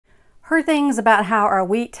heard things about how our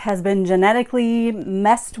wheat has been genetically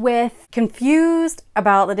messed with, confused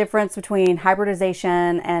about the difference between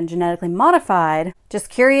hybridization and genetically modified. Just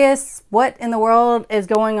curious what in the world is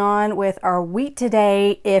going on with our wheat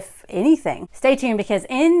today, if anything. Stay tuned, because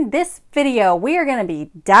in this video, we are going to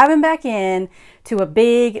be diving back in to a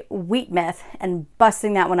big wheat myth and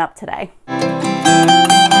busting that one up today.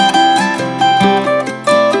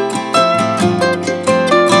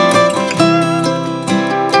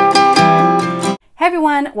 Hey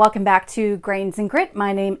everyone, welcome back to Grains and Grit.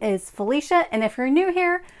 My name is Felicia, and if you're new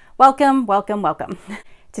here, welcome, welcome, welcome.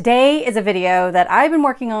 Today is a video that I've been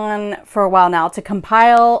working on for a while now to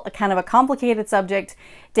compile a kind of a complicated subject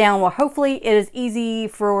down where hopefully it is easy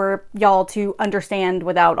for y'all to understand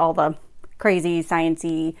without all the crazy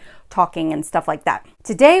sciencey talking and stuff like that.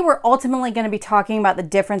 Today we're ultimately going to be talking about the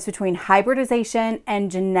difference between hybridization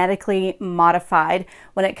and genetically modified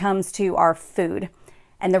when it comes to our food.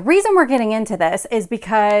 And the reason we're getting into this is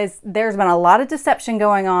because there's been a lot of deception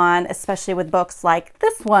going on, especially with books like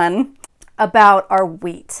this one, about our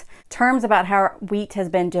wheat. Terms about how our wheat has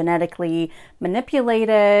been genetically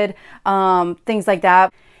manipulated, things like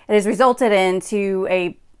that. It has resulted into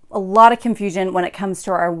a lot of confusion when it comes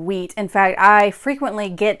to our wheat. In fact, I frequently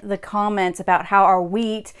get the comments about how our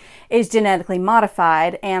wheat is genetically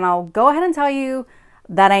modified, and I'll go ahead and tell you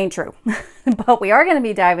that ain't true. But we are going to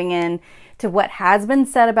be diving in to what has been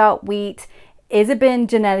said about wheat. Is it been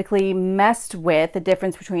genetically messed with? The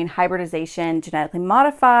difference between hybridization, genetically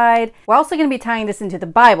modified. We're also going to be tying this into the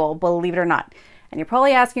Bible, believe it or not. And you're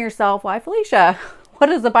probably asking yourself, why, Felicia? What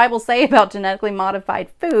does the Bible say about genetically modified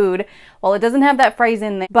food? Well, it doesn't have that phrase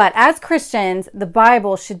in there. But as Christians, the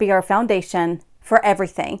Bible should be our foundation for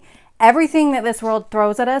everything. Everything that this world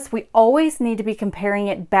throws at us, we always need to be comparing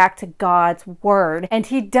it back to God's word. And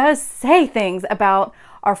he does say things about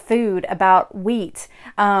our food, about wheat,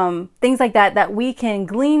 things like that, that we can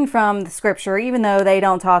glean from the scripture, even though they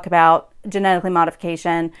don't talk about genetically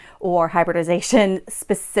modification or hybridization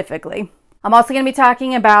specifically. I'm also going to be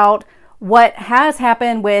talking about what has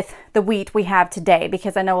happened with the wheat we have today,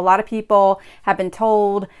 because I know a lot of people have been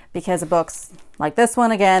told, because of books like this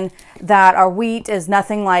one again, that our wheat is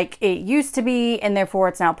nothing like it used to be, and therefore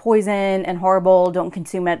it's now poison and horrible, don't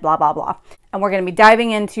consume it, blah, blah, blah. And we're going to be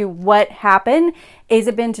diving into what happened. Is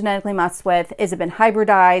it been genetically messed with? Is it been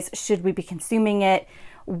hybridized? Should we be consuming it?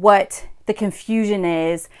 What the confusion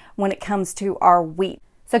is when it comes to our wheat.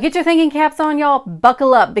 So get your thinking caps on, y'all.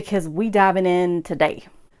 Buckle up, because we diving in today.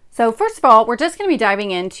 So first of all, we're just going to be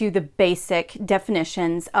diving into the basic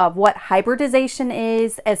definitions of what hybridization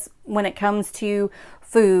is as when it comes to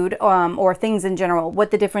food or things in general,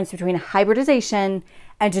 what the difference between hybridization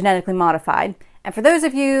and genetically modified. And for those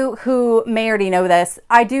of you who may already know this,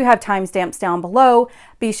 I do have timestamps down below.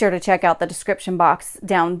 Be sure to check out the description box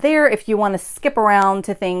down there if you want to skip around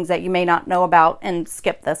to things that you may not know about and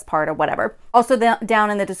skip this part or whatever. Also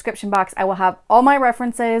down in the description box, I will have all my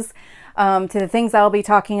references to the things I'll be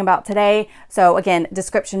talking about today. So again,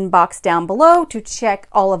 description box down below to check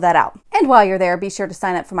all of that out. And while you're there, be sure to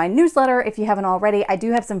sign up for my newsletter if you haven't already. I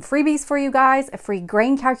do have some freebies for you guys, a free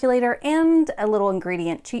grain calculator and a little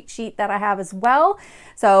ingredient cheat sheet that I have as well.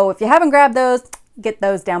 So if you haven't grabbed those, get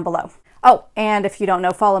those down below. Oh, and if you don't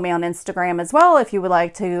know, follow me on Instagram as well. If you would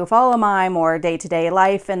like to follow my more day-to-day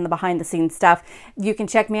life and the behind-the-scenes stuff, you can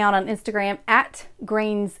check me out on Instagram at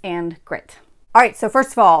Grains and Grit. All right, so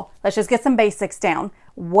first of all, let's just get some basics down.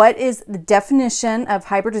 What is the definition of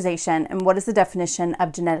hybridization and what is the definition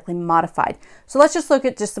of genetically modified? So let's just look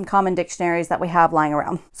at just some common dictionaries that we have lying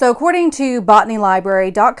around. So according to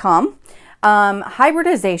botanylibrary.com,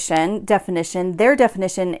 hybridization definition, their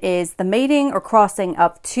definition is the mating or crossing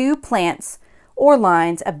of two plants or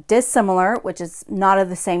lines of dissimilar, which is not of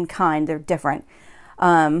the same kind, they're different.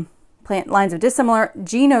 Plant lines of dissimilar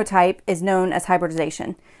genotype is known as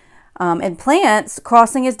hybridization. In plants,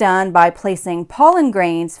 crossing is done by placing pollen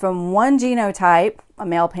grains from one genotype, a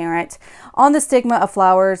male parent, on the stigma of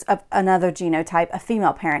flowers of another genotype, a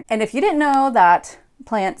female parent. And if you didn't know that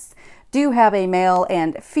plants do have a male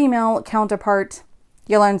and female counterpart,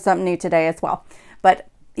 you learned something new today as well. But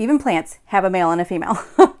even plants have a male and a female.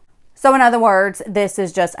 So in other words, this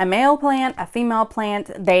is just a male plant, a female plant.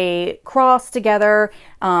 They cross together.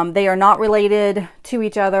 They are not related to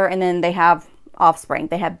each other, and then they have offspring.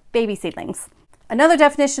 They have baby seedlings. Another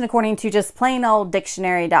definition, according to just plain old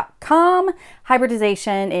dictionary.com,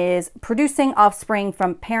 hybridization is producing offspring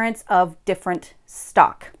from parents of different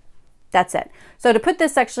stock. That's it. So to put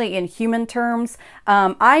this actually in human terms,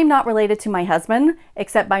 I'm not related to my husband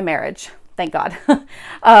except by marriage. Thank God.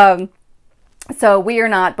 So we are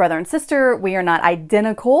not brother and sister. We are not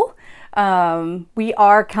identical. We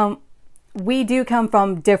are we do come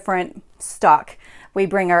from different stock. We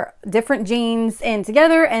bring our different genes in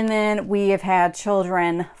together, and then we have had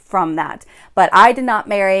children from that. But I did not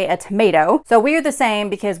marry a tomato. So we are the same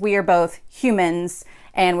because we are both humans,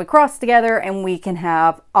 and we cross together and we can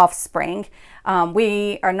have offspring.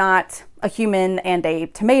 We are not a human and a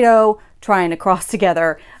tomato trying to cross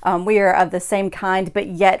together. We are of the same kind, but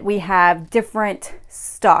yet we have different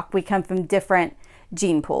stock. We come from different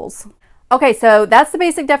gene pools. Okay, so that's the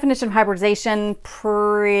basic definition of hybridization.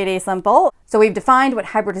 Pretty simple. So we've defined what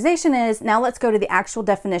hybridization is. Now let's go to the actual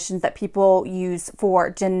definitions that people use for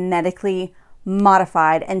genetically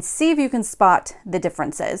modified and see if you can spot the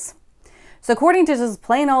differences. So according to just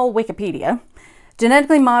plain old Wikipedia,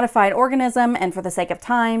 genetically modified organism, and for the sake of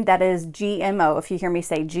time, that is GMO. If you hear me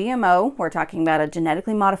say GMO, we're talking about a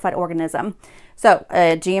genetically modified organism. So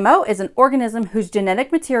a GMO is an organism whose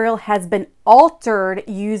genetic material has been altered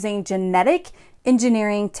using genetic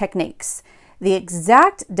engineering techniques. The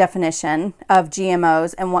exact definition of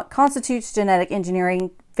GMOs and what constitutes genetic engineering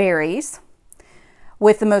varies,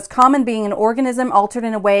 with the most common being an organism altered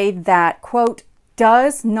in a way that, quote,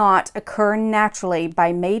 does not occur naturally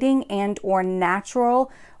by mating and or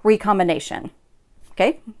natural recombination.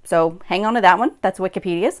 Okay, so hang on to that one. That's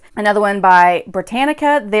Wikipedia's. Another one by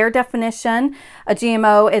Britannica, their definition, a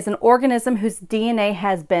GMO is an organism whose DNA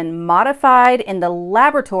has been modified in the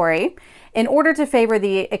laboratory in order to favor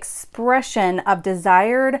the expression of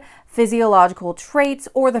desired physiological traits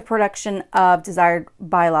or the production of desired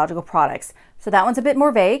biological products. So that one's a bit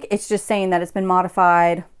more vague. It's just saying that it's been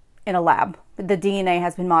modified in a lab. The DNA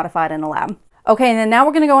has been modified in a lab. Okay, and then now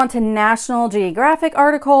we're going to go on to National Geographic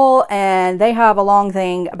article, and they have a long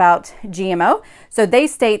thing about GMO. So they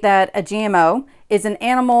state that a GMO is an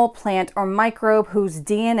animal, plant, or microbe whose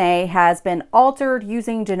DNA has been altered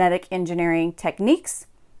using genetic engineering techniques.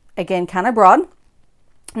 Again, kind of broad.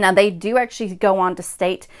 Now, they do actually go on to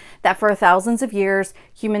state that for thousands of years,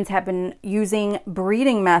 humans have been using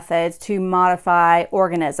breeding methods to modify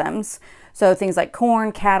organisms. So things like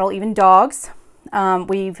corn, cattle, even dogs.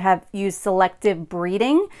 We have used selective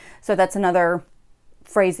breeding. So that's another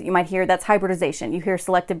phrase that you might hear. That's hybridization. You hear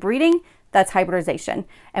selective breeding, that's hybridization.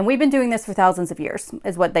 And we've been doing this for thousands of years,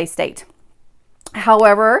 is what they state.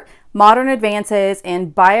 However, modern advances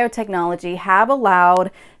in biotechnology have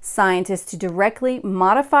allowed scientists to directly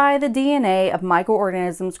modify the DNA of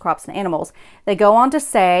microorganisms, crops, and animals. They go on to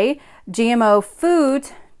say GMO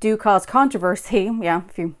foods do cause controversy. Yeah,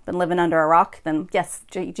 if you've been living under a rock, then yes,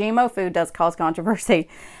 GMO food does cause controversy.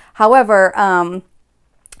 However,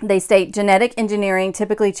 they state genetic engineering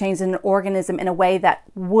typically changes an organism in a way that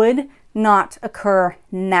would not occur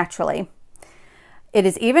naturally. It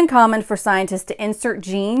is even common for scientists to insert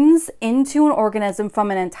genes into an organism from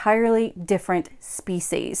an entirely different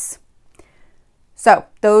species. So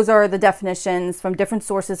those are the definitions from different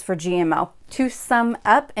sources for GMO. To sum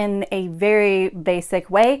up in a very basic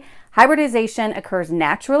way, hybridization occurs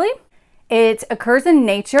naturally. It occurs in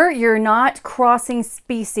nature. You're not crossing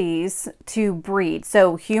species to breed.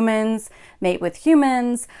 So humans mate with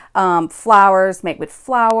humans, flowers mate with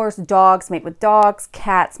flowers, dogs mate with dogs,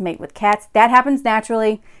 cats mate with cats. That happens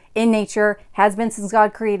naturally in nature, has been since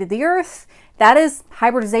God created the earth. That is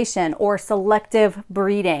hybridization or selective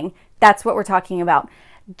breeding. That's what we're talking about.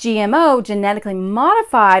 GMO, genetically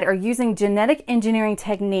modified, are using genetic engineering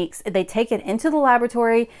techniques. They take it into the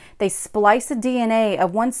laboratory, they splice the DNA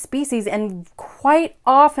of one species, and quite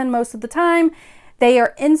often, most of the time, they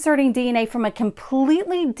are inserting DNA from a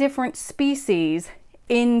completely different species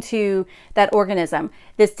into that organism.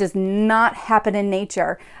 This does not happen in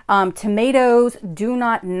nature. Tomatoes do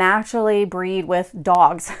not naturally breed with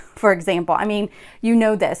dogs, for example. I mean, you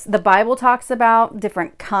know this. The Bible talks about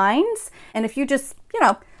different kinds, and if you just,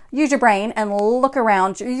 use your brain and look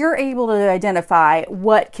around, you're able to identify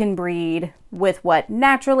what can breed with what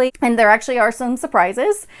naturally. And there actually are some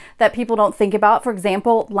surprises that people don't think about. For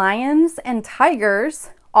example, lions and tigers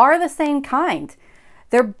are the same kind.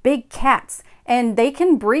 They're big cats, and they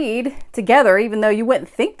can breed together, even though you wouldn't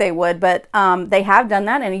think they would, but they have done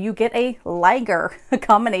that, and you get a liger, a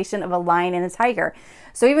combination of a lion and a tiger.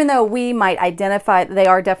 So even though we might identify they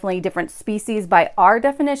are definitely different species by our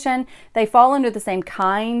definition, they fall under the same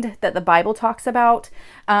kind that the Bible talks about.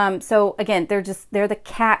 So again, they're the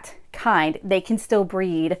cat kind. They can still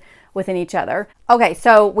breed within each other. Okay,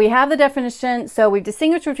 so we have the definition. So we've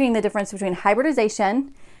distinguished between the difference between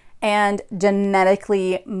hybridization and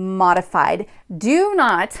genetically modified. Do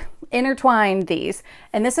not intertwine these.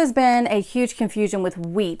 And this has been a huge confusion with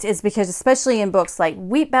wheat, is because especially in books like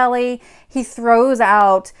Wheat Belly, he throws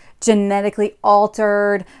out genetically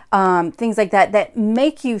altered things like that that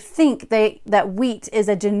make you think that wheat is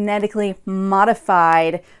a genetically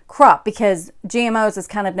modified crop, because GMOs is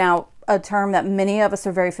kind of now a term that many of us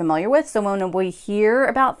are very familiar with. So when we hear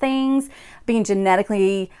about things being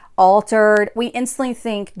genetically altered, we instantly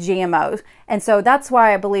think GMOs. And so that's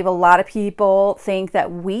why I believe a lot of people think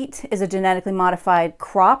that wheat is a genetically modified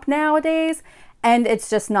crop nowadays, and it's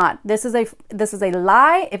just not. This is a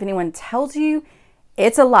lie. If anyone tells you,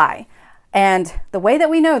 it's a lie. And the way that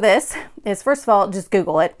we know this is, first of all, just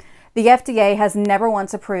Google it. The FDA has never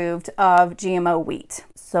once approved of GMO wheat.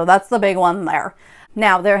 So that's the big one there.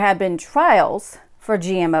 Now, there have been trials for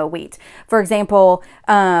GMO wheat. For example,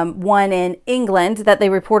 one in England that they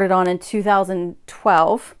reported on in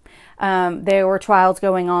 2012. There were trials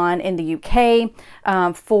going on in the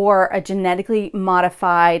UK for a genetically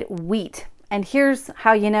modified wheat. And here's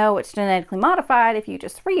how you know it's genetically modified if you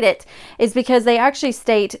just read it, is because they actually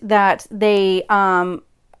state that they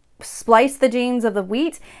spliced the genes of the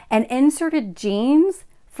wheat and inserted genes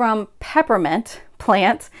from peppermint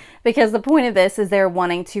plant, because the point of this is they're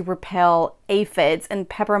wanting to repel aphids. And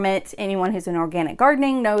peppermint, anyone who's in organic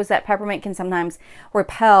gardening knows that peppermint can sometimes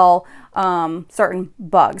repel certain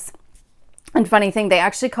bugs. And funny thing, they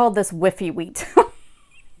actually called this whiffy wheat,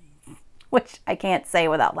 which I can't say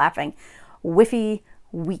without laughing. Whiffy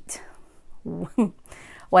wheat.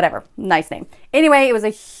 Whatever, nice name. Anyway, it was a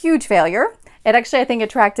huge failure. It actually, I think,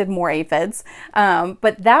 attracted more aphids,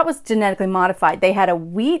 but that was genetically modified. They had a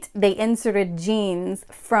wheat, they inserted genes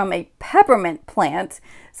from a peppermint plant,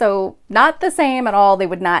 so not the same at all. They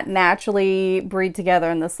would not naturally breed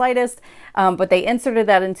together in the slightest, but they inserted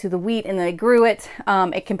that into the wheat and they grew it.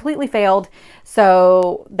 It completely failed,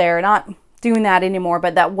 so they're not doing that anymore.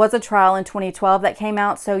 But that was a trial in 2012 that came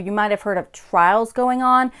out, so you might have heard of trials going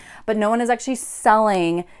on, but no one is actually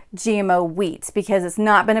selling GMO wheat because it's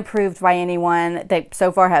not been approved by anyone. They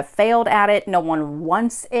so far have failed at it. No one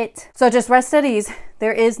wants it. So just rest at ease.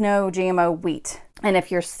 There is no GMO wheat. And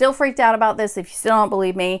if you're still freaked out about this, if you still don't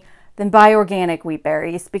believe me, then buy organic wheat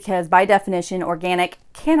berries, because by definition, organic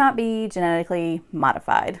cannot be genetically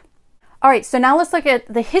modified. All right, so now let's look at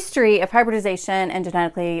the history of hybridization and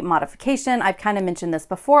genetically modification. I've kind of mentioned this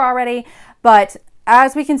before already, but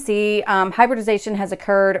as we can see, hybridization has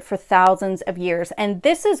occurred for thousands of years. And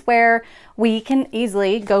this is where we can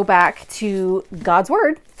easily go back to God's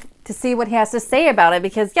word to see what he has to say about it,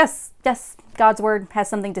 because yes, God's word has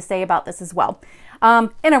something to say about this as well,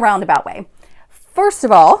 in a roundabout way. First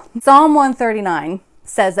of all, Psalm 139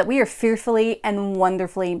 says that we are fearfully and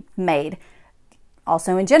wonderfully made.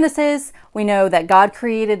 Also in Genesis, we know that God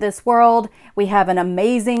created this world. We have an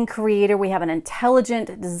amazing creator. We have an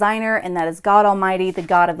intelligent designer, and that is God Almighty, the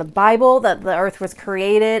God of the Bible, that the earth was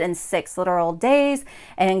created in 6 literal days,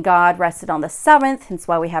 and God rested on the 7th, hence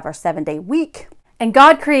why we have our 7-day week. And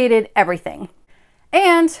God created everything.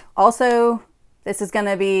 And also, this is going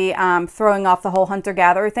to be throwing off the whole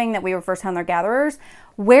hunter-gatherer thing, that we were first hunter-gatherers.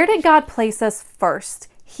 Where did God place us first?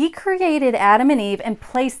 He created Adam and Eve and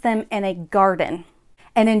placed them in a garden.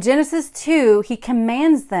 And in Genesis 2, he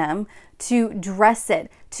commands them to dress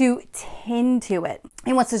it, to tend to it.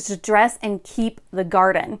 He wants us to dress and keep the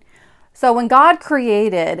garden. So when God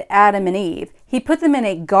created Adam and Eve, he put them in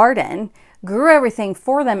a garden, grew everything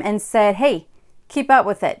for them, and said, hey, keep up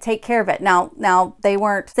with it, take care of it. Now they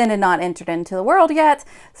weren't, sin had not entered into the world yet,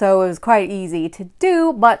 so it was quite easy to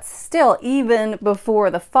do, but still, even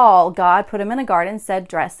before the fall, God put them in a garden, said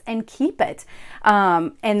dress and keep it.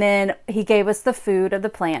 And then he gave us the food of the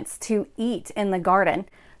plants to eat in the garden.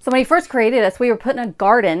 So when he first created us, we were put in a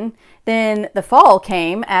garden. Then the fall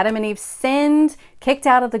came, Adam and Eve sinned, kicked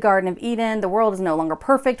out of the Garden of Eden. The world is no longer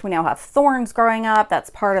perfect. We now have thorns growing up. That's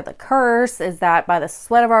part of the curse, is that by the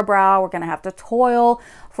sweat of our brow, we're going to have to toil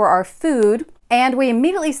for our food. And we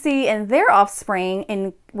immediately see in their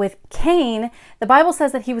offspring, with Cain, the Bible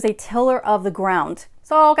says that he was a tiller of the ground.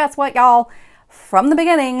 So guess what, y'all? From the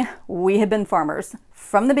beginning, we had been farmers.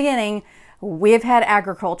 From the beginning, we've had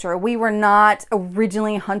agriculture. We were not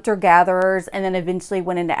originally hunter-gatherers and then eventually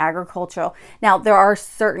went into agriculture. Now, there are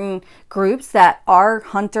certain groups that are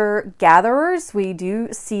hunter-gatherers. We do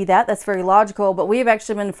see that. That's very logical, but we've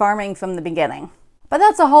actually been farming from the beginning. But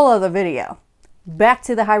that's a whole other video. Back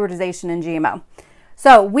to the hybridization and GMO.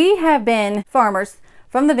 So we have been farmers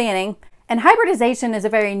from the beginning, and hybridization is a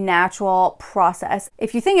very natural process.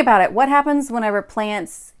 If you think about it, what happens whenever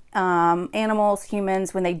plants, animals,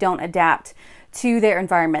 humans, when they don't adapt to their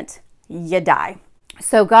environment? You die.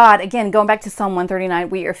 So God, again, going back to Psalm 139,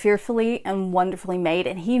 we are fearfully and wonderfully made,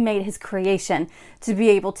 and he made his creation to be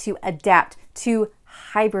able to adapt, to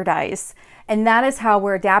hybridize. And that is how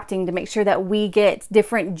we're adapting, to make sure that we get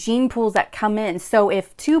different gene pools that come in. So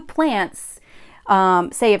if two plants,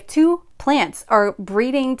 if two plants are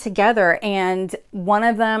breeding together and one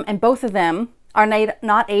of them and both of them are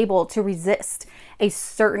not able to resist a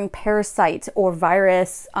certain parasite or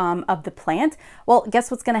virus of the plant, well,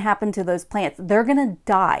 guess what's going to happen to those plants? They're going to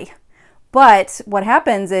die. But what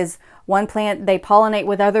happens is one plant, they pollinate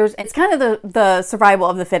with others. It's kind of the survival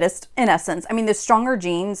of the fittest in essence. I mean, the stronger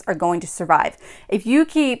genes are going to survive. If you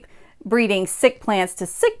keep breeding sick plants to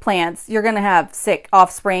sick plants, you're going to have sick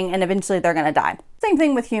offspring and eventually they're going to die. Same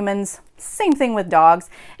thing with humans, same thing with dogs.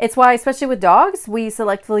 It's why, especially with dogs, we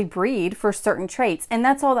selectively breed for certain traits. And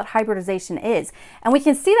that's all that hybridization is. And we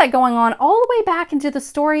can see that going on all the way back into the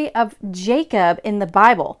story of Jacob in the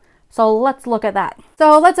Bible. So let's look at that.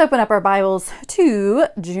 So let's open up our Bibles to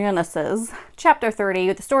Genesis chapter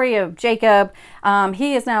 30, the story of Jacob.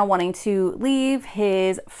 He is now wanting to leave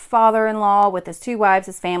his father-in-law with his two wives,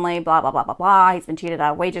 his family, blah, blah, blah, blah, blah. He's been cheated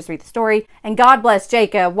out of wages. Read the story. And God blessed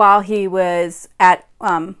Jacob while he was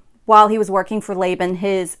working for Laban,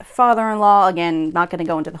 his father-in-law. Again, not going to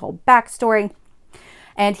go into the whole backstory.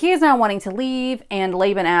 And he is now wanting to leave, and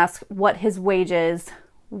Laban asks what his wages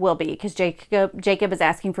will be, because Jacob is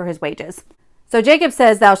asking for his wages. So Jacob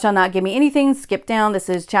says, "Thou shalt not give me anything." Skip down. This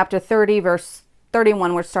is chapter 30, verse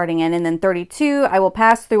 31 we're starting in. And then 32, "I will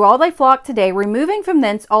pass through all thy flock today, removing from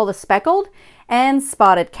thence all the speckled and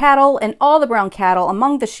spotted cattle, and all the brown cattle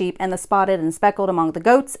among the sheep, and the spotted and speckled among the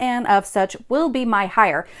goats, and of such will be my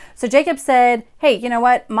hire." So Jacob said, hey, you know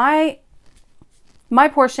what? My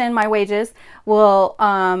portion, my wages, will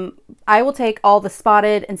I will take all the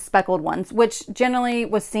spotted and speckled ones, which generally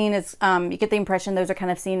was seen as, you get the impression those are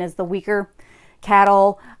kind of seen as the weaker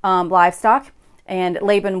cattle, livestock, and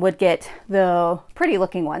Laban would get the pretty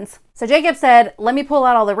looking ones. So Jacob said, let me pull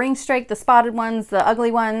out all the ring-straked, the spotted ones, the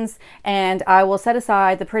ugly ones, and I will set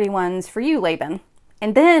aside the pretty ones for you, Laban.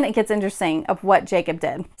 And then it gets interesting of what Jacob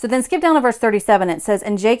did. So then skip down to verse 37. It says,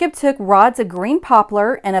 "And Jacob took rods of green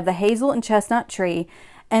poplar and of the hazel and chestnut tree,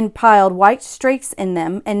 and piled white strakes in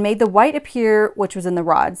them, and made the white appear which was in the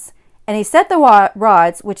rods. And he set the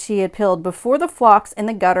rods which he had peeled before the flocks in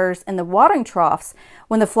the gutters and the watering troughs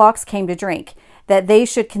when the flocks came to drink, that they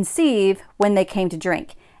should conceive when they came to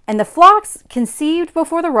drink. And the flocks conceived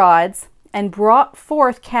before the rods, and brought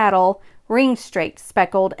forth cattle ring-straked,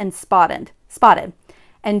 speckled, and spotted.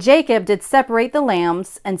 And Jacob did separate the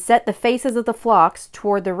lambs, and set the faces of the flocks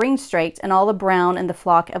toward the ring-straked, and all the brown in the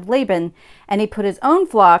flock of Laban. And he put his own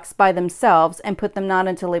flocks by themselves, and put them not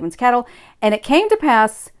into Laban's cattle. And it came to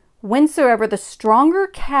pass, whensoever the stronger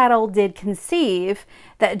cattle did conceive,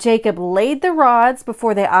 that Jacob laid the rods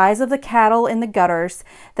before the eyes of the cattle in the gutters,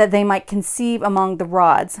 that they might conceive among the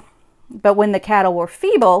rods. But when the cattle were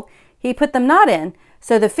feeble, he put them not in.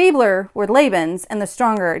 So the feebler were Laban's, and the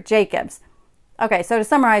stronger Jacob's." Okay, so to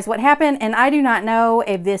summarize what happened, and I do not know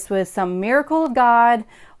if this was some miracle of God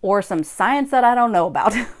or some science that I don't know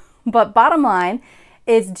about, but bottom line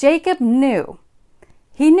is Jacob knew,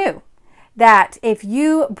 he knew that if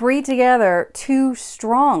you breed together two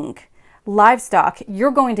strong livestock, you're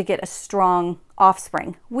going to get a strong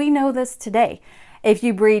offspring. We know this today. If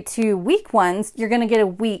you breed two weak ones, you're going to get a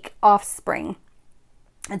weak offspring.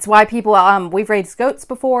 It's why people, we've raised goats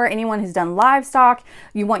before. Anyone who's done livestock,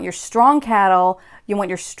 you want your strong cattle, you want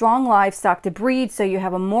your strong livestock to breed, so you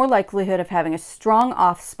have a more likelihood of having a strong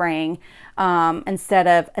offspring instead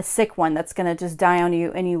of a sick one that's going to just die on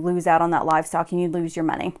you, and you lose out on that livestock and you lose your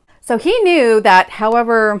money. So he knew that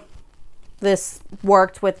however this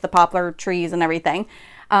worked with the poplar trees and everything,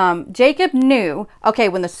 Jacob knew, okay,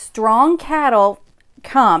 when the strong cattle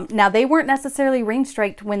come, now they weren't necessarily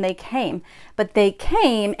ring-straked when they came, but they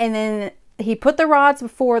came, and then he put the rods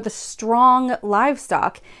before the strong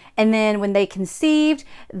livestock, and then when they conceived,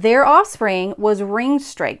 their offspring was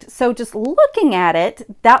ring-straked. So just looking at it,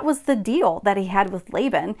 that was the deal that he had with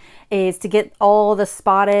Laban, is to get all the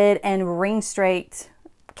spotted and ring-straked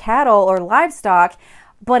cattle or livestock.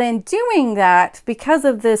 But in doing that, because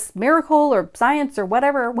of this miracle or science or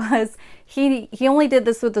whatever it was, he only did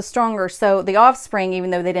this with the stronger. So the offspring,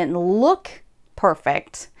 even though they didn't look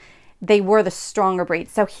perfect, they were the stronger breed.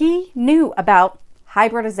 So he knew about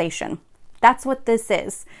hybridization. That's what this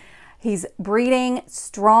is. He's breeding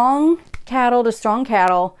strong cattle to strong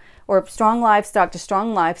cattle, or strong livestock to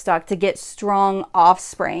strong livestock, to get strong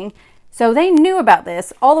offspring. So they knew about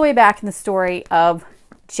this all the way back in the story of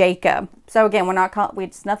Jacob. So again,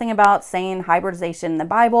 it's nothing about saying hybridization in the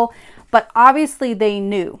Bible, but obviously they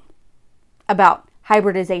knew about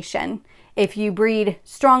hybridization. If you breed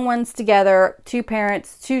strong ones together, two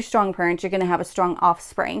parents, two strong parents, you're going to have a strong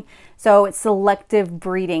offspring. So it's selective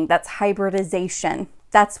breeding. That's hybridization.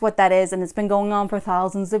 That's what that is. And it's been going on for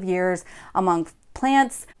thousands of years among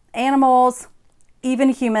plants, animals, even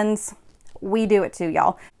humans. We do it too,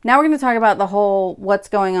 y'all. Now we're going to talk about the whole what's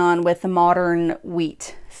going on with the modern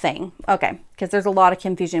wheat thing. Okay, because there's a lot of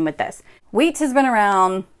confusion with this. Wheat has been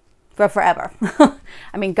around for forever.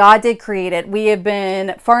 I mean, God did create it. We have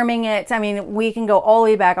been farming it. I mean, we can go all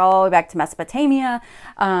the way back to Mesopotamia,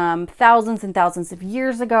 thousands and thousands of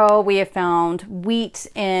years ago. We have found wheat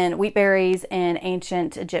berries in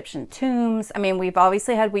ancient Egyptian tombs. I mean, we've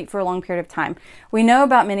obviously had wheat for a long period of time. We know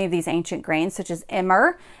about many of these ancient grains, such as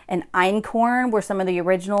emmer and einkorn were some of the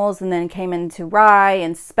originals, and then came into rye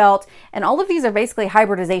and spelt. And all of these are basically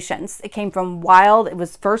hybridizations. It came from wild. It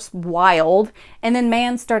was first wild, and then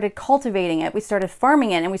man started cultivating it. We started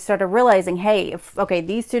farming it, and we started realizing, hey, okay,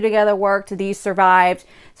 these two together worked, these survived,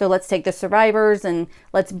 so let's take the survivors and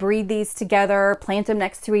let's breed these together, plant them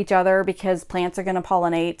next to each other, because plants are going to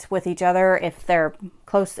pollinate with each other if they're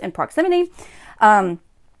close in proximity.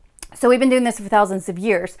 So we've been doing this for thousands of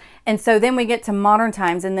years. And so then we get to modern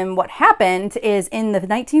times. And then what happened is in the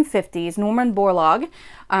 1950s, Norman Borlaug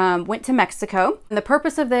went to Mexico. And the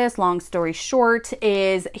purpose of this, long story short,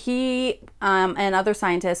 is he and other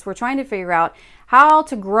scientists were trying to figure out how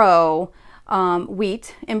to grow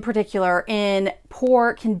wheat in particular in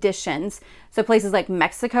poor conditions. So places like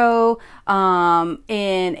Mexico,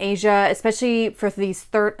 in Asia, especially for these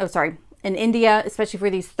in India, especially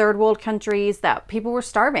for these third world countries, that people were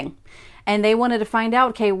starving, and they wanted to find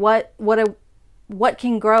out, okay, what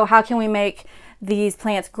can grow? How can we make these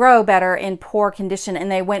plants grow better in poor condition?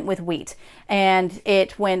 And they went with wheat, and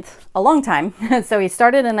it went a long time. So he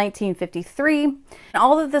started in 1953, and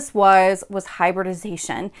all that this was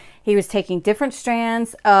hybridization. He was taking different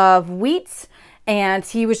strands of wheat, and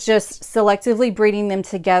he was just selectively breeding them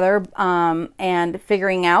together and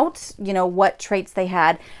figuring out, you know, what traits they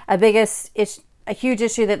had. A huge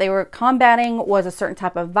issue that they were combating was a certain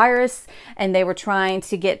type of virus, and they were trying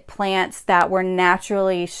to get plants that were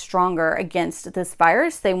naturally stronger against this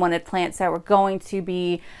virus. They wanted plants that were going to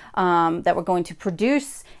be, that were going to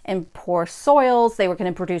produce in poor soils. They were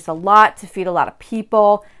going to produce a lot to feed a lot of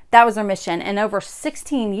people. That was their mission. And over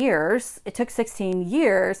 16 years, it took 16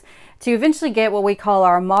 years to eventually get what we call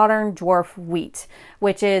our modern dwarf wheat,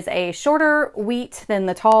 which is a shorter wheat than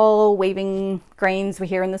the tall waving grains we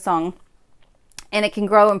hear in the song. And it can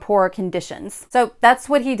grow in poor conditions. So that's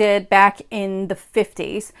what he did back in the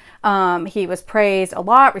 50s. He was praised a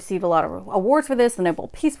lot, received a lot of awards for this. The Nobel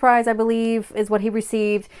Peace Prize, I believe, is what he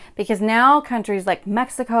received, because now countries like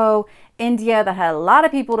Mexico, India, that had a lot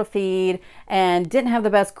of people to feed and didn't have the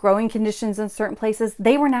best growing conditions in certain places,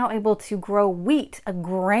 they were now able to grow wheat, a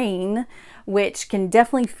grain which can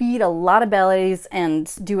definitely feed a lot of bellies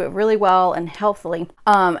and do it really well and healthily.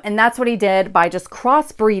 And that's what he did by just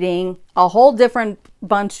crossbreeding a whole different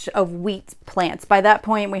bunch of wheat plants. By that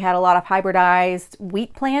point, we had a lot of hybridized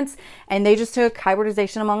wheat plants, and they just took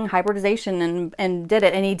hybridization among hybridization and did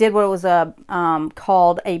it. And he did what was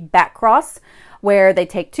called a back cross, where they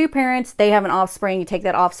take two parents, they have an offspring, you take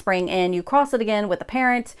that offspring and you cross it again with a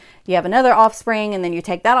parent, you have another offspring, and then you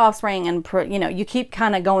take that offspring and, you know, you keep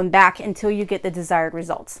kind of going back until you get the desired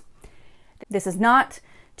results. This is not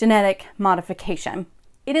genetic modification.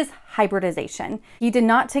 It is hybridization. You did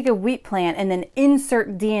not take a wheat plant and then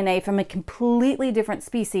insert DNA from a completely different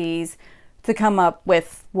species to come up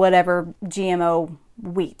with whatever GMO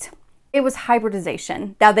wheat. It was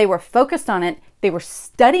hybridization. Now, they were focused on it, they were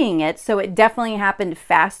studying it, so it definitely happened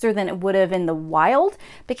faster than it would have in the wild,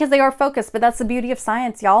 because they are focused. But that's the beauty of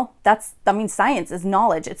science, y'all. Science is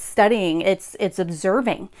knowledge. It's studying, it's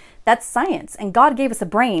observing. That's science. And God gave us a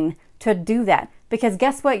brain to do that. Because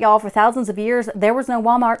guess what, y'all? For thousands of years, there was no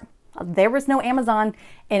Walmart, there was no Amazon,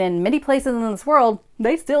 and in many places in this world,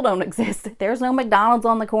 they still don't exist. There's no McDonald's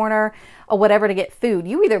on the corner or whatever to get food.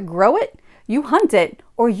 You either grow it, you hunt it,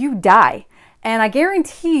 or you die. And I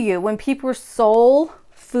guarantee you, when people's sole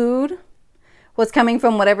food was coming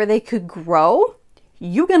from whatever they could grow,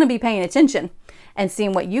 you're going to be paying attention and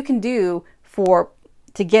seeing what you can do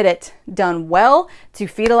to get it done well, to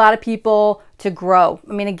feed a lot of people, to grow.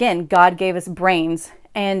 I mean, again, God gave us brains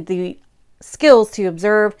and the skills to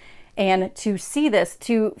observe and to see this,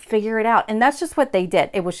 to figure it out. And that's just what they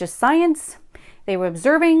did. It was just science. They were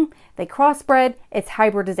observing, they crossbred, it's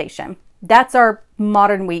hybridization. That's our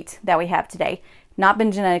modern wheat that we have today, not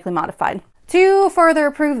been genetically modified. To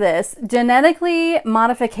further prove this, genetically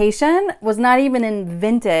modification was not even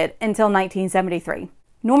invented until 1973.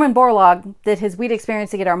 Norman Borlaug did his wheat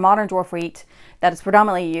experiments to get our modern dwarf wheat that is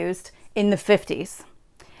predominantly used in the 50s.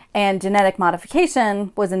 And genetic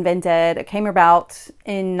modification was invented, it came about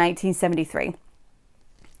in 1973.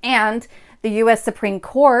 And the U.S. Supreme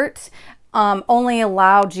Court only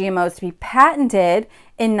allowed GMOs to be patented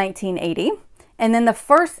in 1980. And then the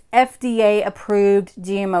first FDA-approved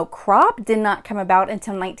GMO crop did not come about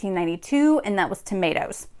until 1992, and that was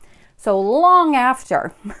tomatoes. So long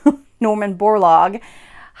after Norman Borlaug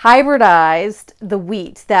hybridized the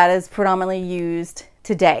wheat that is predominantly used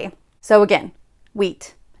today. So again,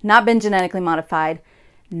 wheat, not been genetically modified,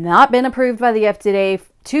 not been approved by the FDA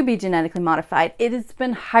to be genetically modified. It has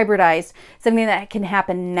been hybridized, something that can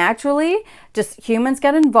happen naturally. Just humans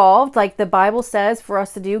got involved, like the Bible says for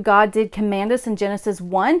us to do. God did command us in Genesis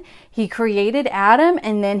 1. He created Adam,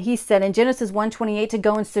 and then he said in Genesis 1:28 to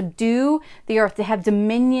go and subdue the earth, to have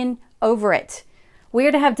dominion over it. We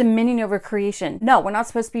are to have dominion over creation. No, we're not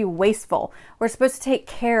supposed to be wasteful. We're supposed to take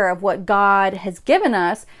care of what God has given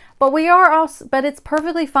us, but it's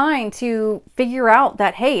perfectly fine to figure out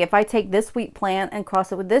that, hey, if I take this wheat plant and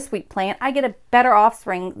cross it with this wheat plant, I get a better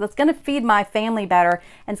offspring that's going to feed my family better,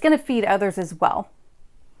 and it's going to feed others as well.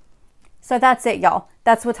 So that's it, y'all.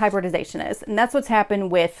 That's what hybridization is, and that's what's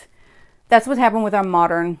happened with our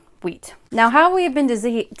modern wheat. Now, how we have been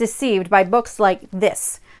deceived by books like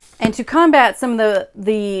this, and to combat some of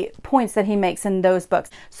the points that he makes in those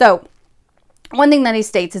books. So one thing that he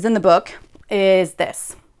states is in the book is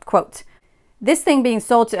this, quote, "This thing being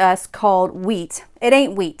sold to us called wheat, it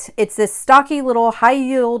ain't wheat. It's this stocky little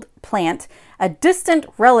high-yield plant, a distant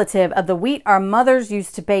relative of the wheat our mothers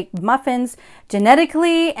used to bake muffins,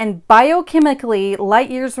 genetically and biochemically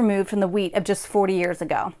light years removed from the wheat of just 40 years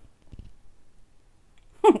ago."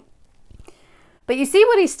 But you see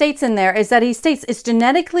what he states in there is that he states it's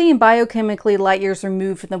genetically and biochemically light years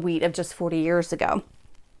removed from the wheat of just 40 years ago.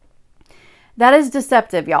 That is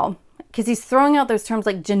deceptive, y'all, because he's throwing out those terms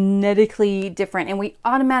like genetically different, and we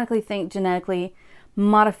automatically think genetically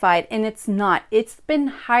modified, and it's not. It's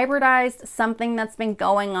been hybridized, something that's been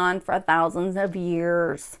going on for thousands of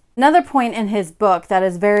years. Another point in his book that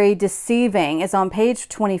is very deceiving is on page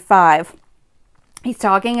 25. He's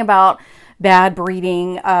talking about bad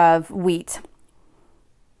breeding of wheat.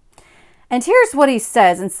 And here's what he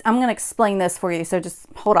says, and I'm going to explain this for you, so just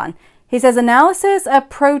hold on. He says, analysis of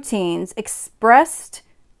proteins expressed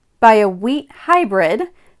by a wheat hybrid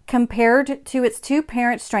compared to its two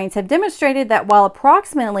parent strains have demonstrated that while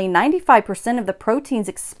approximately 95% of the proteins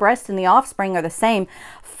expressed in the offspring are the same,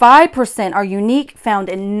 5% are unique, found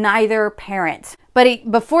in neither parent. But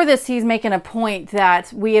before this, he's making a point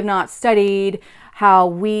that we have not studied how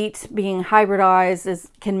wheat being hybridized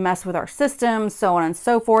can mess with our system, so on and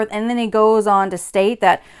so forth. And then he goes on to state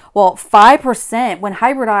that, well, 5% when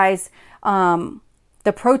hybridized,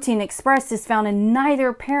 the protein expressed is found in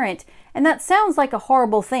neither parent. And that sounds like a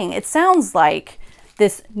horrible thing. It sounds like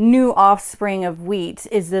this new offspring of wheat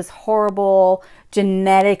is this horrible,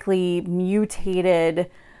 genetically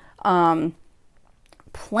mutated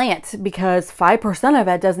plant, because 5% of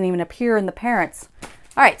it doesn't even appear in the parents.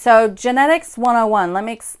 All right, so genetics 101, let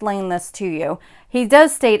me explain this to you. He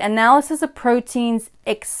does state analysis of proteins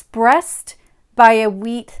expressed by a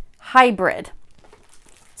wheat hybrid.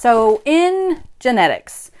 So in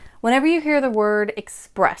genetics, whenever you hear the word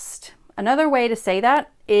expressed, another way to say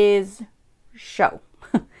that is show.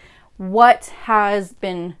 What has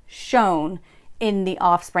been shown in the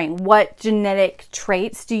offspring? What genetic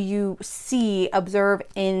traits do you see, observe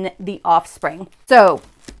in the offspring? So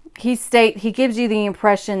he gives you the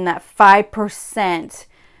impression that 5%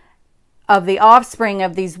 of the offspring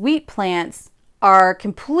of these wheat plants are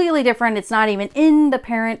completely different. It's not even in the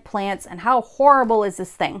parent plants. And how horrible is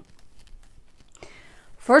this thing?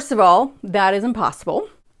 First of all, that is impossible.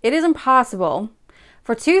 It is impossible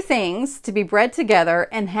for two things to be bred together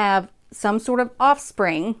and have some sort of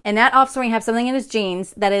offspring, and that offspring have something in its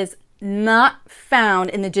genes that is not found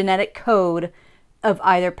in the genetic code of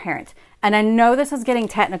either parent. And I know this is getting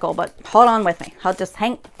technical, but hold on with me. Just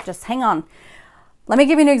hang on. Let me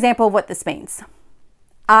give you an example of what this means.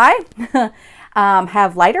 I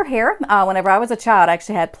have lighter hair. Whenever I was a child, I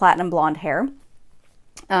actually had platinum blonde hair.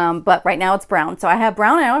 But right now it's brown. So I have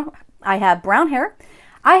brown hair.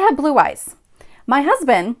 I have blue eyes. My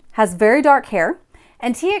husband has very dark hair,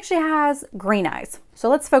 and he actually has green eyes. So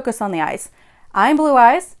let's focus on the eyes. I'm blue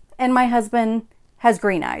eyes, and my husband has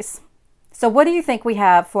green eyes. So what do you think we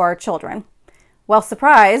have for our children? Well,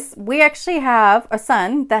 surprise, we actually have a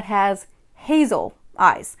son that has hazel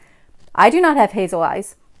eyes. I do not have hazel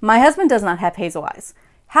eyes. My husband does not have hazel eyes.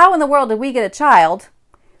 How in the world did we get a child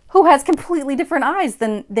who has completely different eyes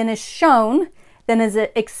than is shown then is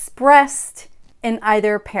it expressed in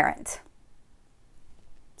either parent.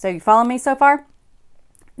 So you follow me so far?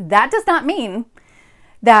 That does not mean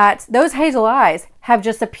that those hazel eyes have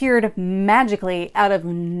just appeared magically out of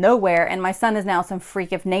nowhere and my son is now some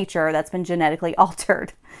freak of nature that's been genetically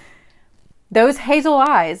altered. Those hazel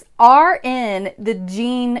eyes are in the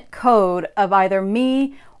gene code of either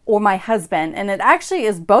me or my husband, and it actually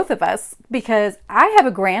is both of us because I have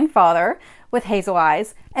a grandfather with hazel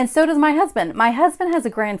eyes and so does my husband. My husband has a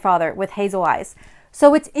grandfather with hazel eyes.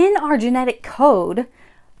 So it's in our genetic code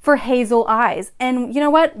for hazel eyes. And you know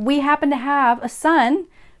what? We happen to have a son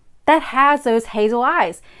that has those hazel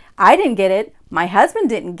eyes. I didn't get it. My husband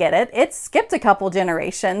didn't get it. It skipped a couple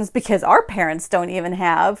generations because our parents don't even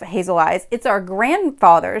have hazel eyes. It's our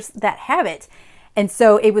grandfathers that have it. And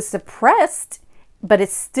so it was suppressed, but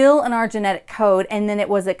it's still in our genetic code. And then it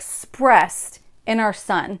was expressed in our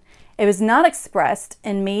son. It was not expressed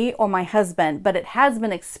in me or my husband, but it has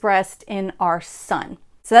been expressed in our son.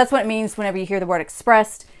 So that's what it means whenever you hear the word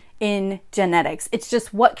expressed in genetics. It's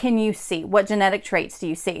just, what can you see? What genetic traits do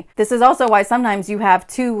you see? This is also why sometimes you have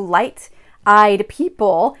two light-eyed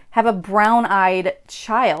people have a brown-eyed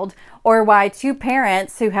child, or why two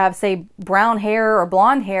parents who have, say, brown hair or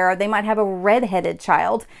blonde hair, they might have a red-headed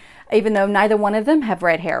child, even though neither one of them have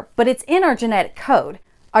red hair. But it's in our genetic code.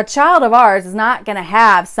 A child of ours is not going to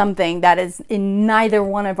have something that is in neither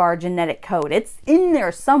one of our genetic code. It's in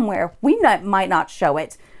there somewhere. We might not show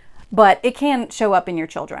it, but it can show up in your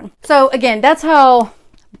children. So again, that's how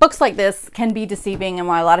books like this can be deceiving and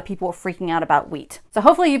why a lot of people are freaking out about wheat. So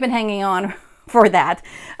hopefully you've been hanging on for that,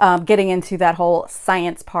 getting into that whole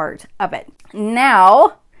science part of it.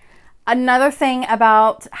 Now, another thing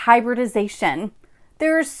about hybridization.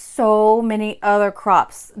 There's so many other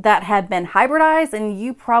crops that have been hybridized and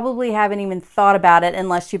you probably haven't even thought about it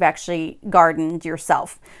unless you've actually gardened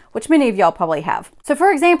yourself, which many of y'all probably have. So for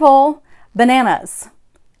example, bananas.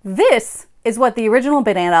 This is what the original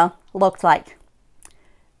banana looked like.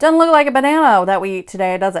 Doesn't look like a banana that we eat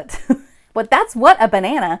today, does it? But that's what a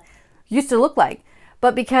banana used to look like.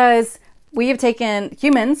 But because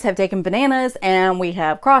humans have taken bananas and we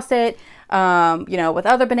have crossed it, with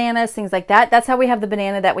other bananas, things like that. That's how we have the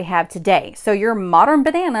banana that we have today. So your modern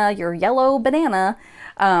banana, your yellow banana,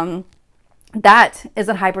 that is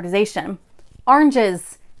a hybridization.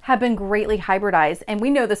 Oranges have been greatly hybridized, and we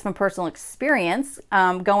know this from personal experience,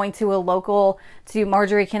 going to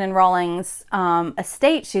Marjorie Kinnan Rawlings'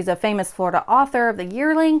 estate. She's a famous Florida author of The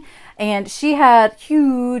Yearling, and she had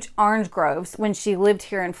huge orange groves when she lived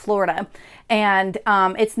here in Florida. And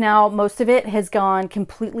it's now, most of it has gone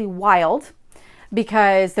completely wild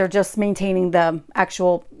because they're just maintaining the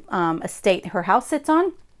actual estate her house sits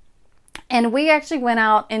on. And we actually went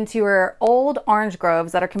out into her old orange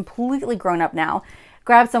groves that are completely grown up now,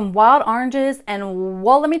 grabbed some wild oranges, and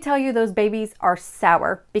well, let me tell you, those babies are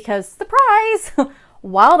sour because, surprise,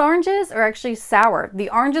 wild oranges are actually sour. The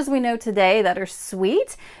oranges we know today that are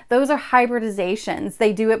sweet, those are hybridizations.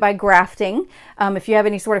 They do it by grafting. If you have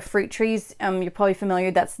any sort of fruit trees, you're probably familiar.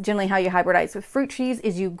 That's generally how you hybridize with fruit trees,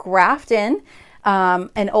 is you graft in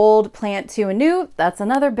an old plant to a new. That's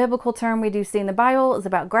another biblical term we do see in the Bible, is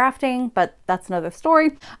about grafting, but that's another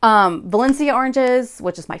story. Valencia oranges,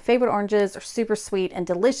 which is my favorite oranges, are super sweet and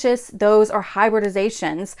delicious. Those are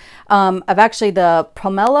hybridizations of actually the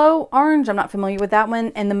pomelo orange. I'm not familiar with that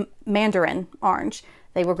one, and the mandarin orange.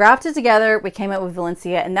 They were grafted together. We came up with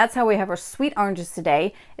Valencia, and that's how we have our sweet oranges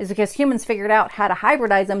today, is because humans figured out how to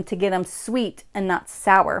hybridize them to get them sweet and not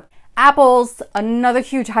sour. Apples, another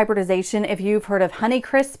huge hybridization. If you've heard of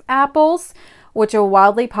Honeycrisp apples, which are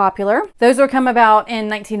wildly popular. Those were come about in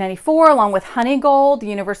 1994 along with Honey Gold. The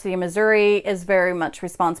University of Missouri is very much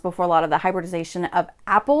responsible for a lot of the hybridization of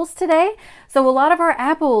apples today. So a lot of our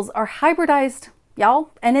apples are hybridized,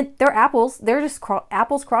 y'all, and they're apples. They're just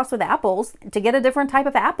apples crossed with apples to get a different type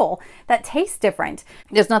of apple that tastes different.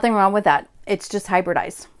 There's nothing wrong with that. It's just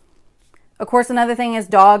hybridized. Of course, another thing is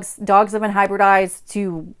dogs. Dogs have been hybridized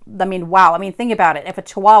to, wow. Think about it. If a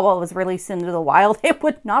Chihuahua was released into the wild, it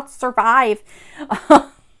would not survive.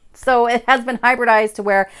 So it has been hybridized to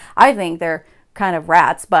where I think they're kind of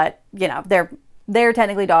rats, but they're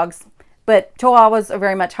technically dogs. But Chihuahuas are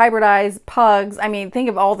very much hybridized. Pugs, think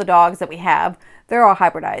of all the dogs that we have. They're all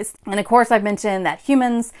hybridized. And of course, I've mentioned that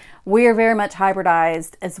humans, we're very much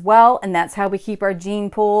hybridized as well. And that's how we keep our gene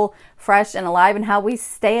pool fresh and alive, and how we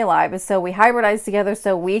stay alive is so we hybridize together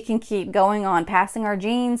so we can keep going on, passing our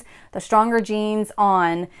genes, the stronger genes,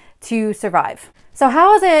 on to survive. So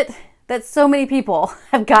how is it that so many people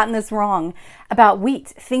have gotten this wrong about wheat,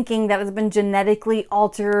 thinking that it's been genetically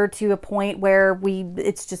altered to a point where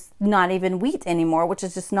it's just not even wheat anymore, which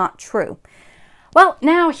is just not true? Well,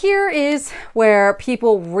 now here is where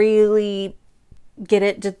people really get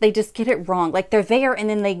it. They just get it wrong. Like they're there and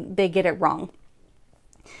then they get it wrong.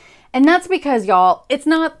 And that's because, y'all, it's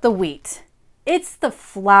not the wheat. It's the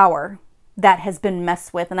flour that has been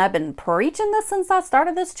messed with. And I've been preaching this since I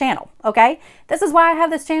started this channel, okay? This is why I have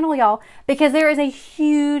this channel, y'all, because there is a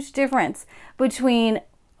huge difference between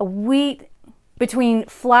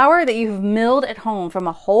flour that you've milled at home from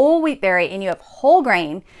a whole wheat berry and you have whole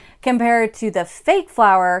grain, compared to the fake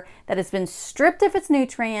flour that has been stripped of its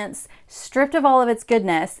nutrients, stripped of all of its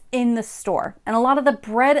goodness in the store. And a lot of the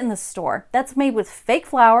bread in the store, that's made with fake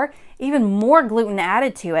flour, even more gluten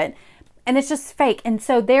added to it, and it's just fake. And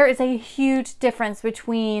so there is a huge difference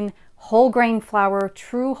between whole grain flour,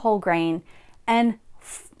 true whole grain, and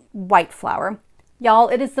white flour. Y'all,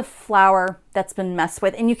 it is the flour that's been messed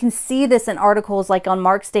with. And you can see this in articles like on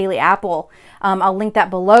Mark's Daily Apple. I'll link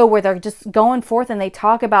that below, where they're just going forth and they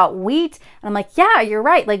talk about wheat. And I'm like, yeah, you're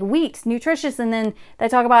right. Like wheat, nutritious. And then they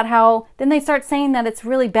talk about how, then they start saying that it's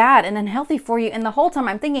really bad and unhealthy for you. And the whole time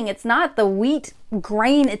I'm thinking it's not the wheat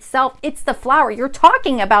grain itself, it's the flour. You're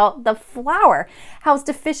talking about the flour, how it's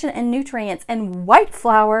deficient in nutrients, and white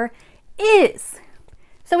flour is.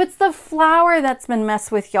 So it's the flour that's been messed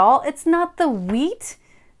with, y'all. It's not the wheat.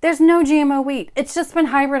 There's no GMO wheat. It's just been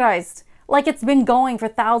hybridized like it's been going for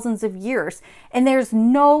thousands of years. And there's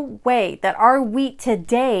no way that our wheat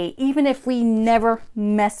today, even if we never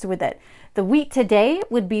messed with it, the wheat today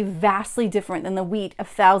would be vastly different than the wheat of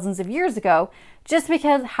thousands of years ago, just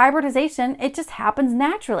because hybridization, it just happens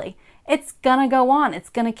naturally. It's gonna go on. It's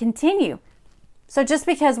gonna continue. So just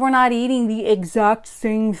because we're not eating the exact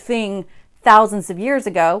same thing thousands of years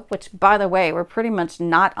ago, which by the way, we're pretty much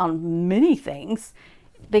not on many things,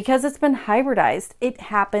 because it's been hybridized, it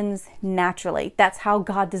happens naturally. That's how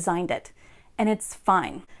God designed it, and it's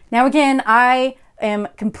fine. Now again, I am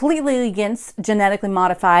completely against genetically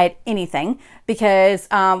modified anything, because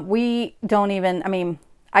we don't even, I mean,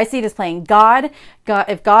 I see it as playing God.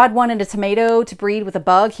 If God wanted a tomato to breed with a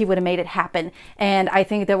bug, he would have made it happen. And I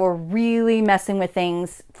think that we're really messing with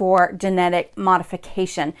things for genetic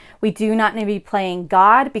modification. We do not need to be playing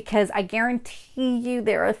God, because I guarantee you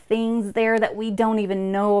there are things there that we don't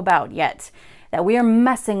even know about yet, that we are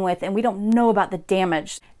messing with, and we don't know about the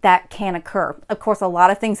damage that can occur. Of course, a lot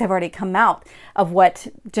of things have already come out of what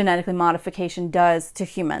genetically modification does to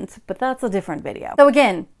humans, but that's a different video. So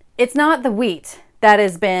again, it's not the wheat that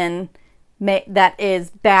is bad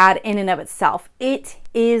in and of itself. It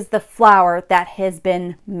is the flour that has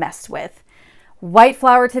been messed with. White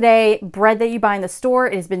flour today, bread that you buy in the store,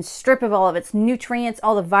 it has been stripped of all of its nutrients.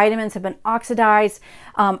 All the vitamins have been oxidized.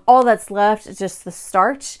 All that's left is just the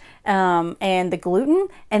starch and the gluten.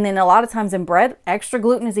 And then a lot of times in bread, extra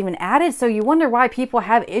gluten is even added. So you wonder why people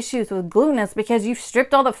have issues with gluten. It's because you've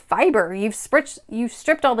stripped all the fiber. You've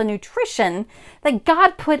stripped all the nutrition that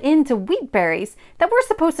God put into wheat berries that we're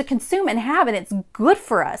supposed to consume and have, and it's good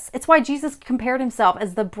for us. It's why Jesus compared himself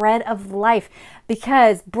as the bread of life,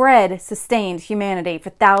 because bread sustained humanity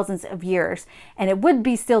for thousands of years, and it would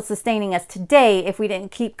be still sustaining us today if we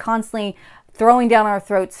didn't keep constantly throwing down our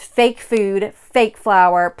throats fake food, fake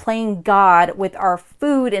flour, playing God with our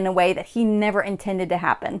food in a way that he never intended to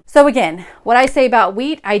happen. So again, what I say about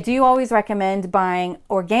wheat, I do always recommend buying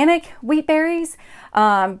organic wheat berries,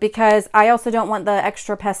 because I also don't want the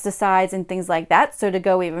extra pesticides and things like that. So to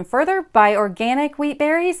go even further, buy organic wheat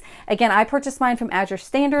berries. Again, I purchased mine from Azure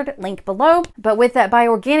Standard, link below. But with that, buy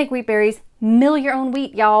organic wheat berries, mill your own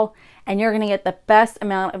wheat, y'all, and you're gonna get the best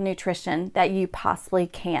amount of nutrition that you possibly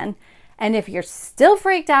can. And if you're still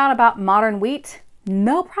freaked out about modern wheat,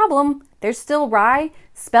 no problem. There's still rye,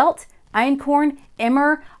 spelt, einkorn,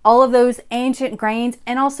 emmer, all of those ancient grains,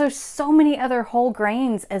 and also so many other whole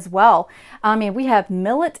grains as well. I mean, we have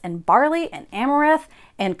millet and barley and amaranth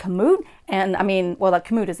and kamut, and I mean, well, that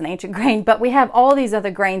kamut is an ancient grain, but we have all these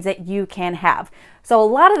other grains that you can have. So a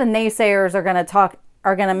lot of the naysayers are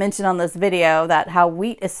going to mention on this video that how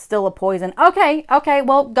wheat is still a poison. Okay,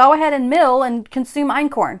 well, go ahead and mill and consume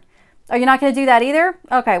einkorn. Are you not going to do that either?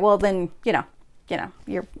 Okay, well then,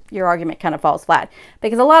 your argument kind of falls flat,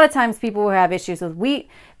 because a lot of times people who have issues with wheat,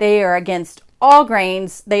 they are against all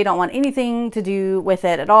grains. They don't want anything to do with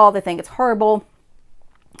it at all. They think it's horrible.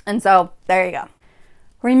 And so there you go.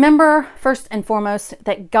 Remember first and foremost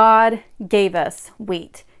that God gave us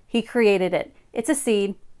wheat. He created it. It's a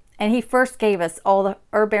seed. And he first gave us all the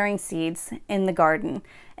herb-bearing seeds in the garden.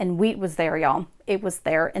 And wheat was there, y'all. It was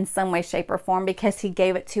there in some way, shape, or form, because he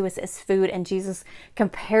gave it to us as food. And Jesus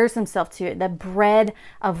compares himself to it, the bread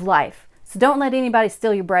of life. So don't let anybody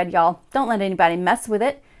steal your bread, y'all. Don't let anybody mess with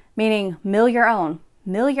it, meaning mill your own.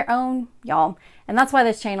 mill your own, y'all. And that's why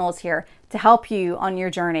this channel is here, to help you on your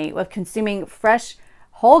journey with consuming fresh,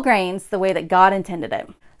 whole grains the way that God intended it.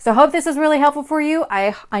 So I hope this is really helpful for you.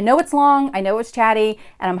 I know it's long, I know it's chatty,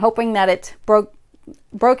 and I'm hoping that it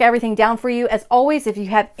broke everything down for you. As always, if you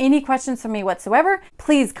have any questions for me whatsoever,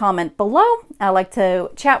 please comment below. I like to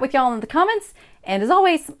chat with y'all in the comments. And as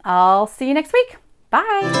always, I'll see you next week.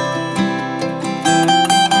 Bye.